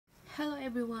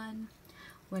everyone,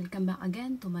 welcome back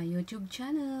again to my YouTube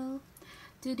channel.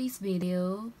 Today's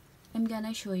video, I'm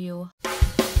gonna show you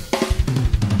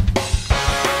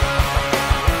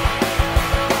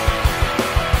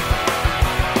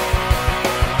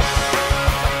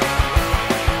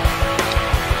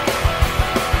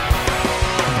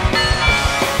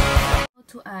how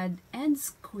to add end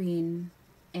screen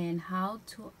and how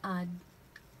to add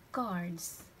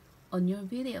cards on your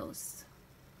videos.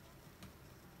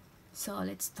 So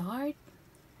let's start.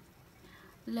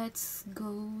 Let's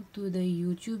go to the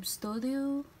YouTube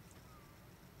studio.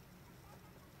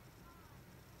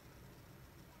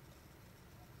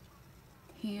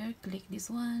 Here, click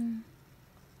this one.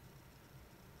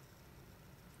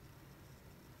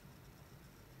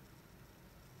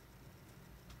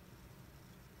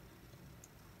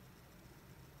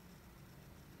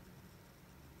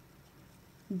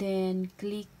 Then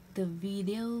click the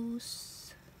videos.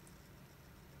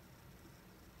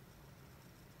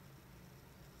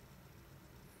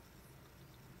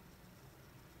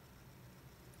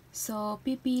 So,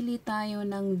 pipili tayo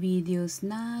ng videos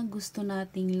na gusto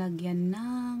nating lagyan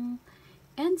ng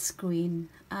end screen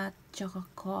at tsaka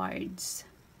cards.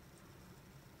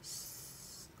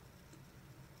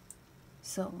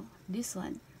 So, this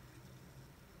one.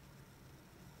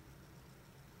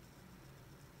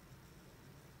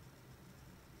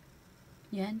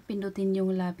 Yan, pindutin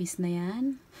yung lapis na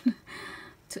yan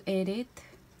to edit.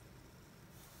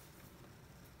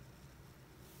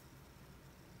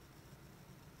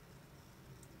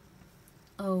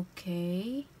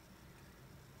 Okay.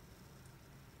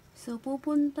 So,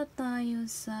 pupunta tayo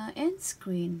sa end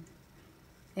screen.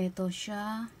 Ito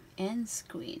siya, end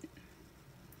screen.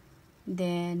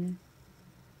 Then,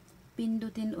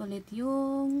 pindutin ulit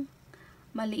yung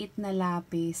maliit na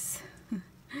lapis.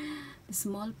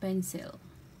 Small pencil.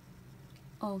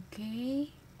 Okay.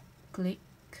 Click.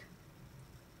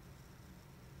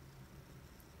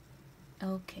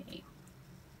 Okay.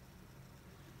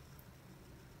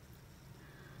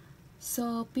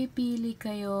 So, pipili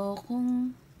kayo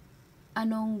kung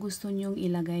anong gusto nyong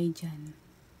ilagay dyan.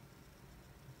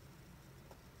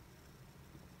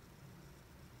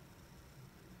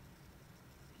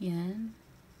 Yan.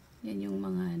 Yan yung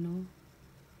mga ano.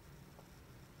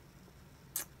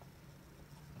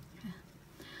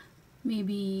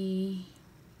 Maybe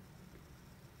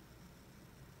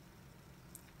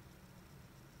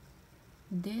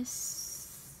this.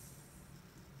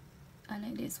 I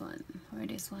like this one or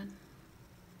this one.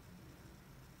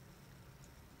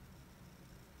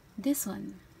 This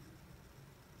one.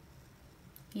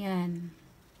 Yan.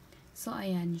 So,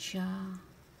 ayan siya.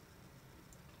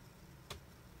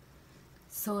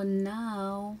 So,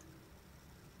 now,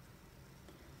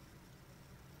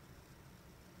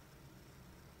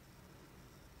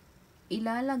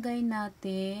 ilalagay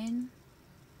natin,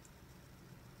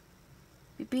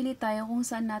 pipili tayo kung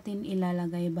saan natin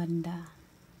ilalagay banda.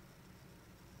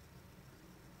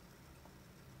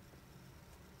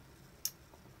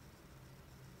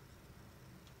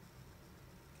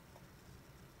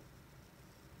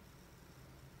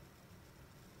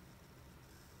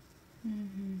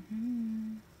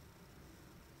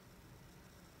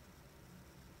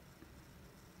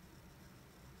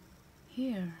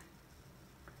 Here.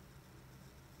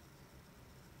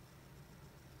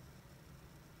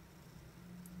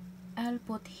 I'll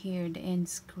put here the end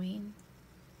screen.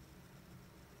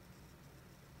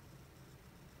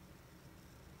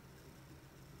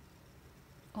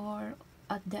 Or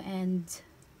at the end.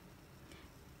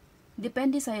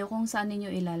 Depende sa'yo kung saan ninyo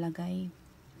ilalagay.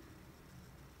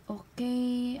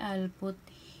 Okay, I'll put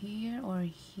here or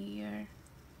here.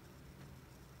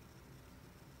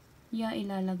 Yeah,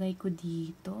 ilalagay ko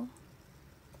dito.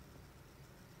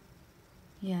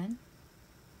 Yan.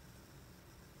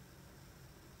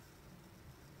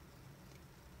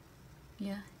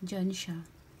 Yeah, dyan siya.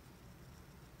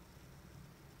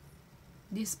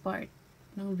 This part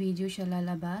ng video siya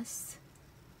lalabas.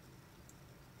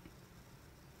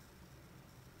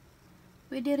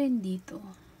 Pwede rin dito.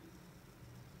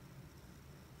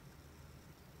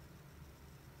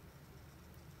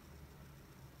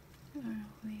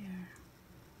 Where?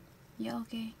 Yeah,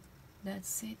 okay.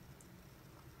 That's it.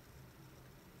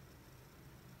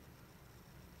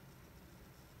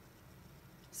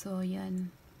 So,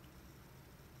 yan.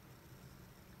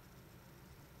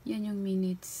 Yan yung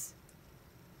minutes.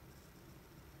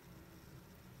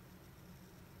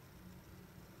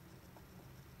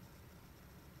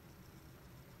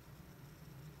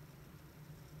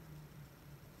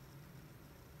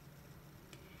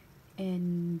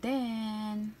 And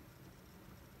then,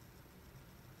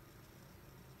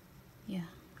 yeah,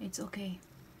 it's okay.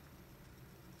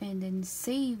 And then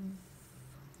save.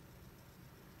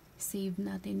 Save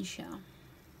natin siya.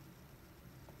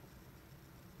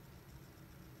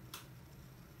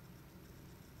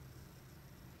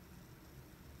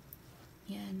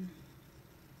 Yan.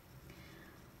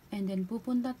 And then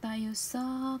pupunta tayo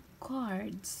sa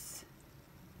cards.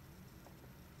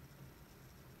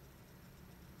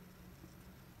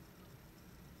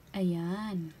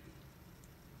 Ayan.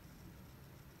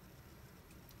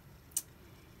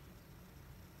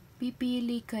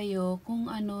 Pipili kayo kung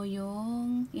ano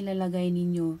yung ilalagay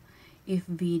ninyo. If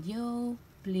video,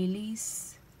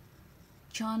 playlist,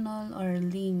 channel, or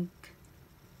link.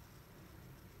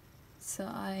 So,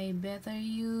 I better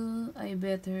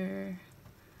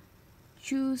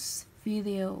choose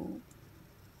video.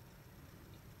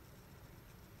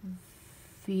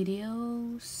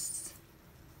 Videos.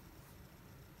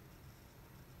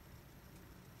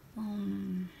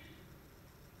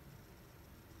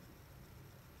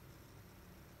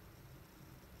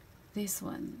 This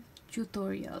one,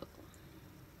 tutorial.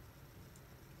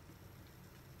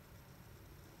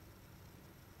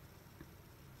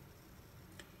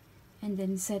 And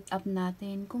then set up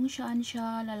natin kung saan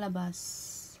siya lalabas.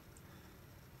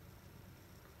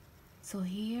 So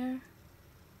here,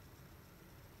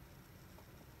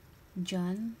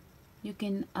 dyan, you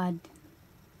can add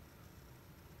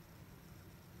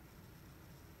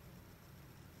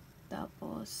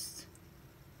tapos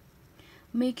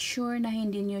make sure na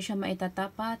hindi nyo siya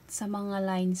maitatapat sa mga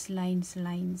lines.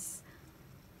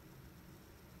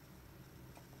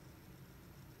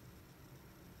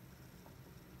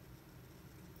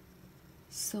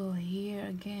 So here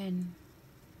again,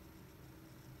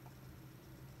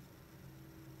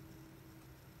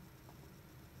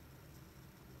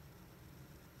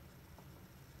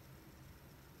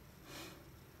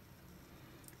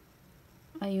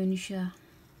 ayun siya.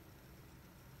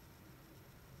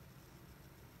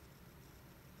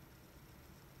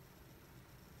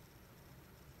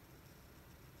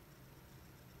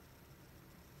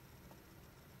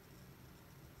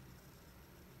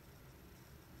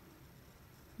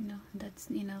 No, that's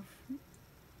enough.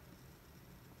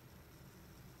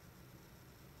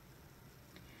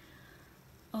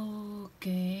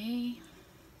 Okay.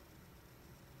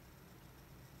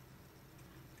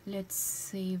 Let's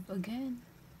save again.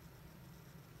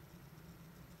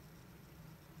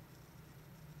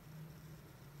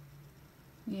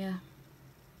 Yeah.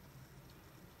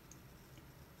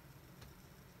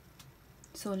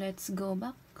 So let's go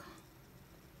back.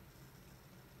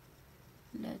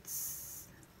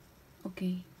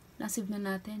 Okay, nasave na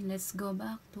natin. Let's go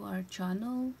back to our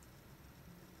channel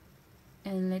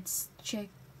and let's check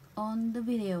on the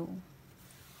video.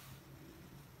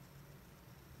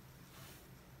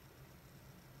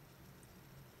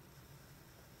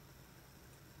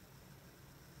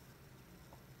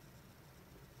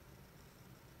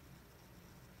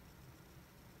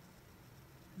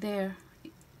 There,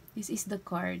 this is the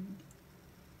card.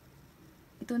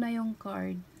 Ito na yung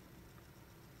card.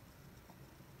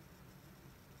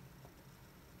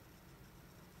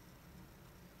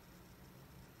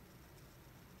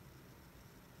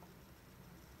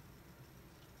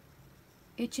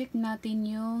 I-check natin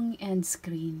yung end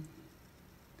screen.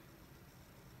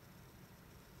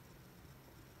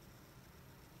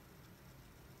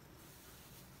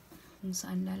 Kung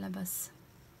saan lalabas.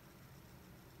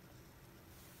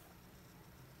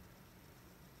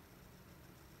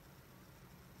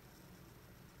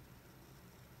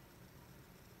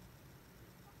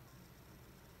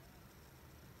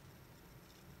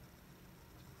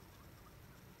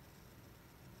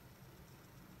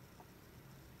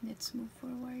 Let's move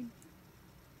forward.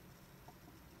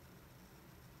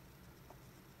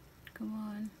 Come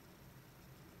on.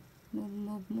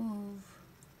 Move.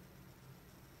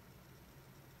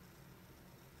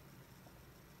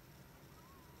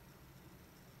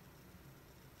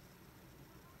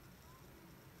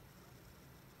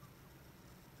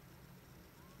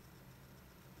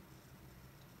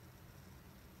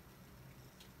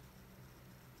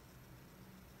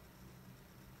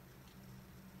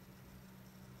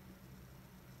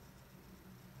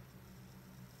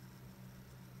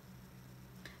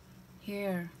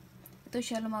 Here. Ito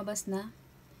siya lumabas na.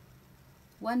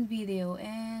 One video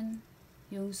and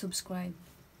yung subscribe.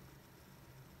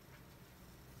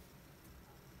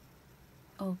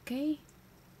 Okay.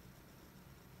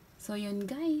 So yun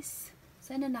guys.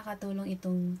 Sana nakatulong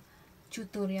itong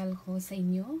tutorial ko sa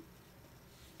inyo.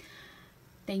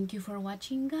 Thank you for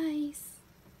watching guys.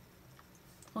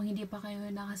 Kung hindi pa kayo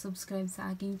nakasubscribe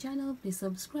sa aking channel, please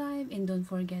subscribe and don't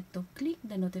forget to click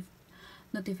the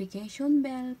notification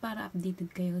bell para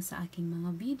updated kayo sa aking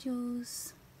mga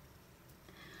videos.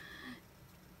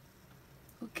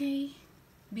 Okay.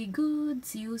 Be good.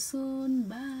 See you soon.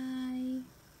 Bye.